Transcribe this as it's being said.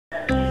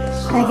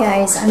Hi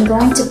guys, I'm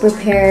going to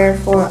prepare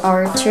for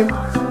our trip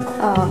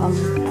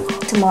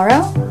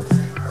tomorrow,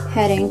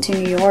 heading to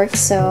New York.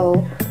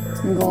 So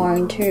I'm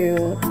going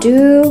to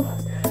do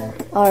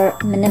our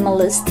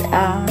minimalist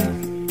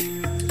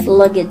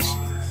luggage.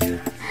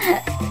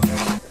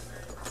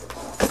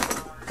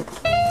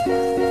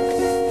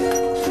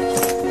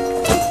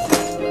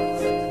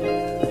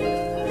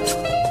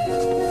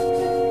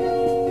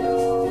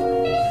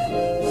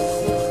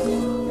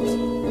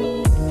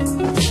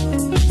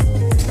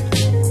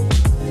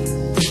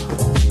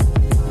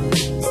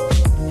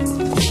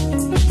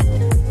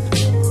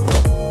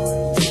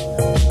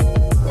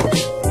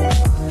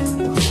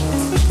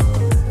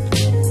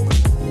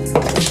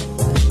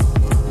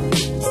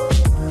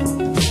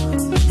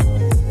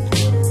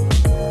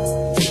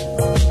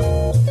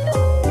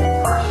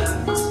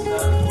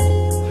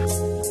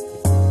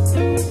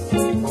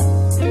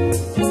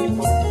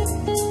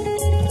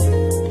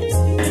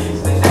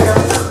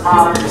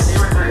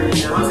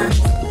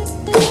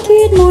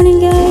 Good morning,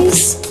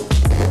 guys.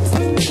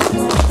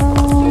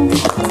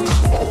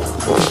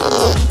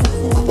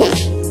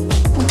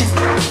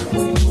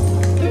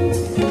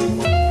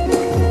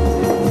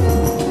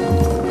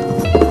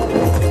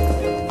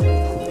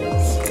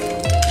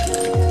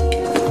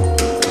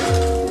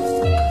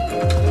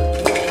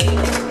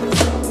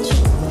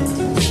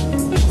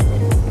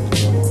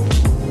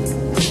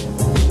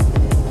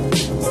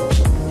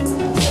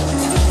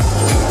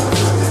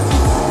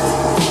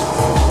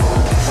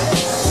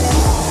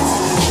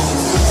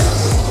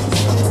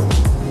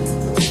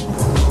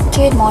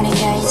 Good morning,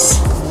 guys.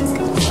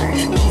 We're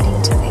actually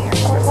heading to the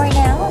airport right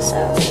now, so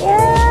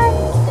yeah,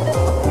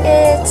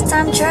 it's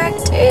time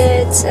checked.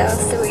 It's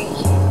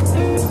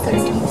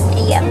 3:30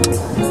 a.m.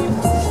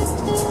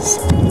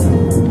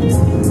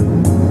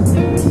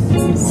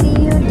 See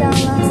you,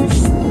 Dallas,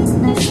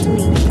 next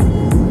week.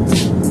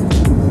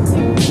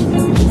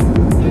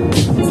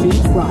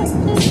 Keep right.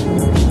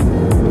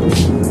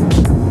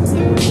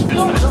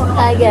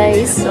 Hi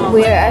guys,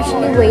 we are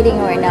actually waiting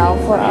right now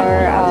for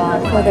our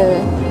for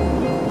the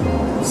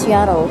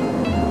Seattle,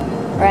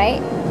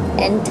 right?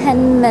 In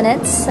 10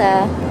 minutes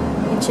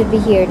it should be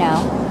here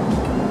now.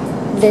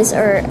 This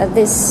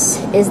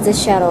is the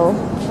shuttle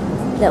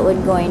that we're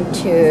going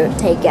to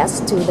take us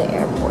to the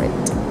airport.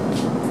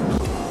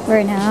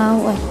 We're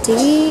now at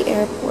the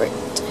airport.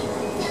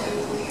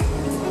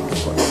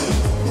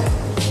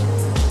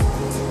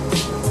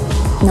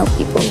 No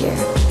people here.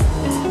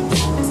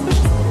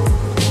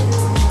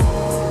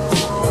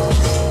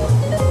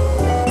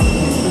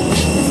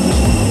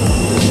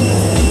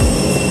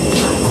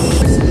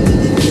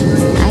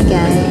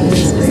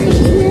 Guys, we're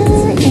here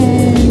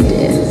and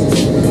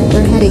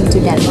we're heading to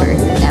Denver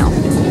now.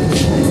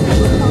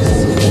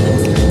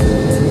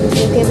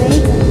 You okay,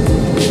 babe?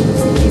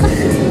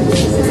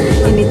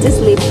 You need to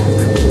sleep.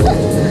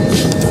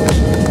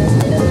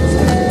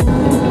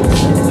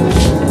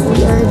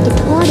 We are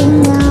departing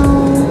now.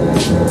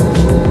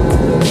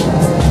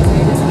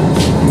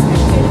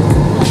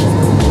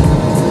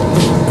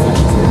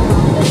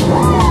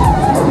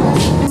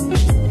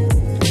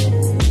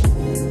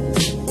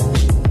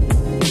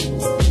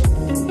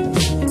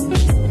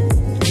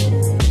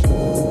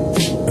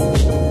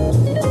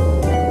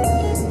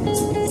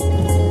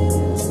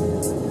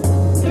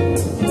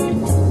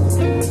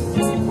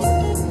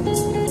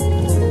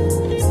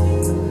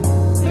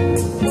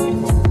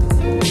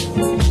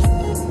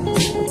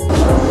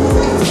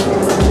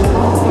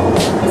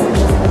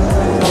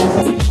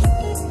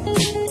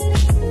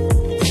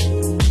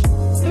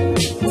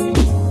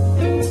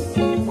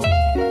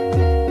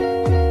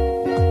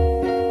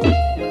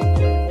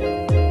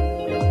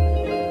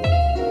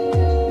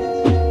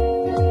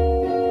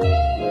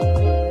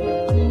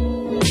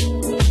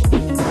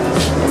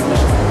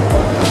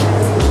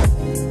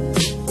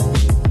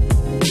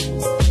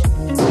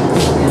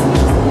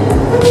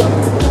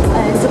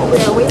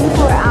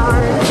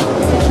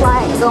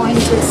 Going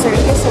to the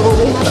circus, so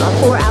we have a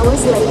 4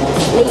 hours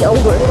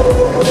layover.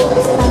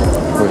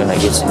 We're gonna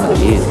get some of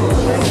these.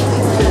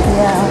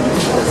 Yeah.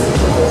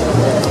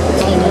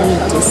 I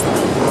need to sleep.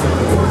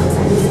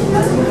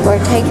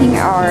 We're taking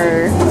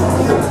our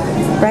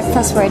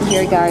breakfast right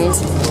here,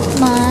 guys.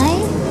 My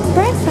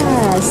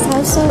breakfast!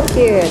 How so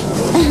cute!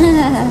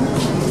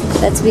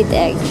 That's with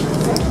egg.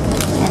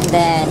 And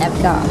then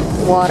I've got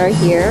water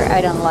here.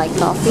 I don't like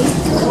coffee,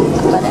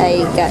 but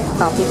I got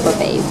coffee for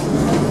babe.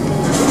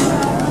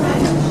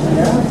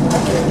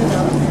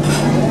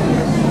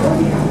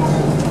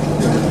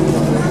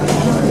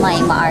 My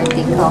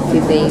Marty coffee,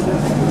 babe.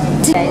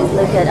 Guys,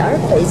 look at our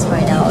place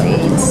right now.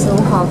 It's so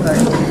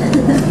covered.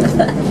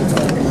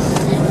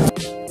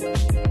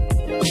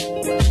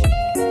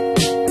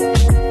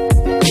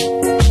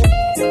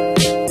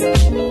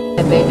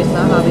 My baby's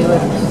not happy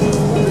with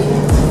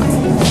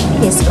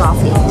his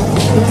coffee.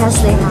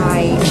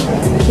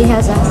 He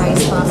has a high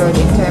standard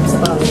in terms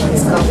of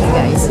his coffee,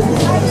 guys.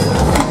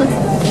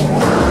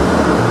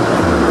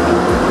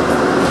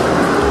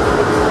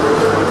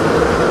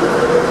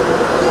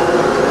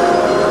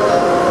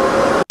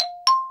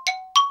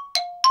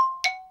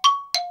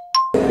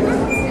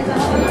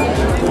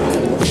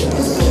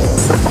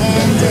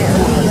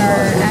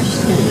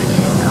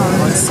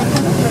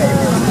 second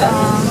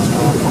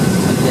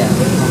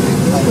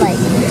flight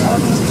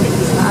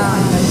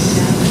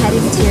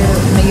heading to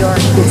New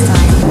York this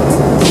time.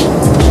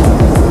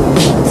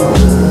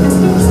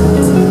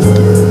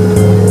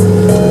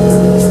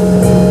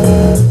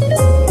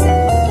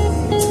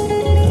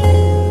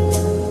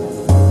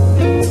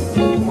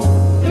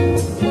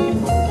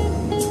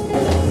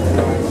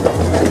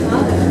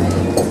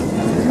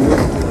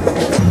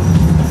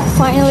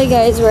 Finally,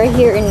 guys, we're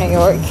here in New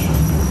York.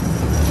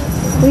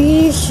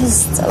 We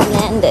just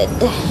landed.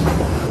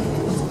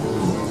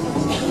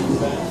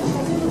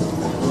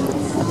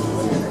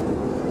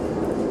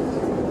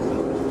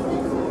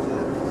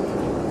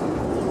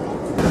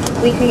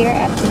 We're here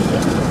at the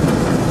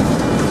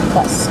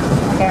bus.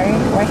 Okay,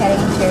 we're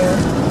heading to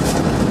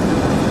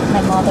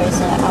my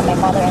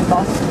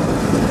mother-in-law's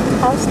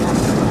house now.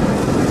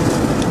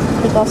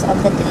 Because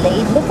of the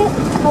delay. Look at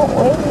how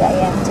oily I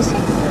am. Just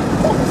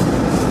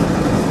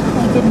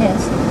my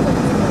goodness.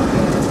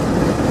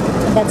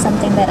 And that's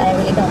something that I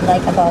really don't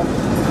like about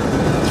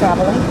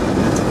traveling.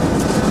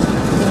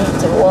 You need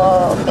to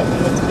walk and you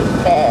need to be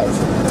fast.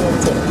 You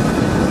need to...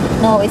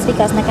 No, it's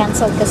because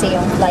na-cancel kasi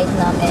yung flight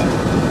namin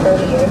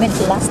earlier. I mean,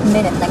 last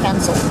minute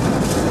na-cancel.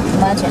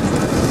 Imagine.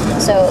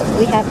 So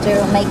we have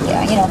to make,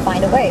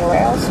 find a way, or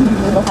else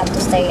we will have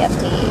to stay at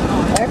the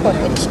airport,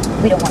 which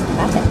we don't want to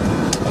happen.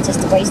 It's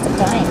just a waste of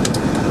time.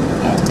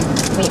 And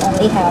we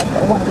only have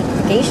a 1 week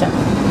vacation.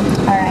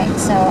 Alright,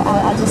 so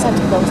I'll just have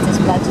to close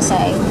this vlog to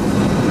say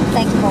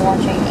thank you for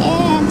watching,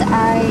 and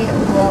I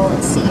will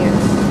see you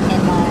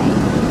in my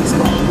next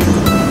vlog.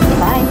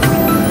 Bye!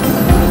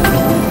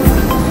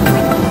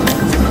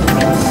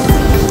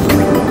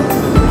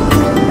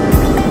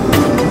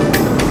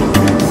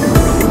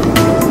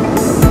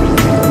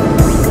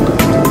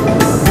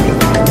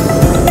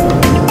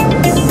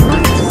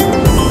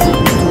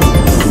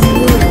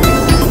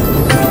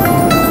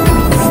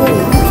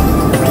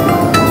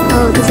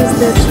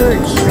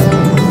 Church.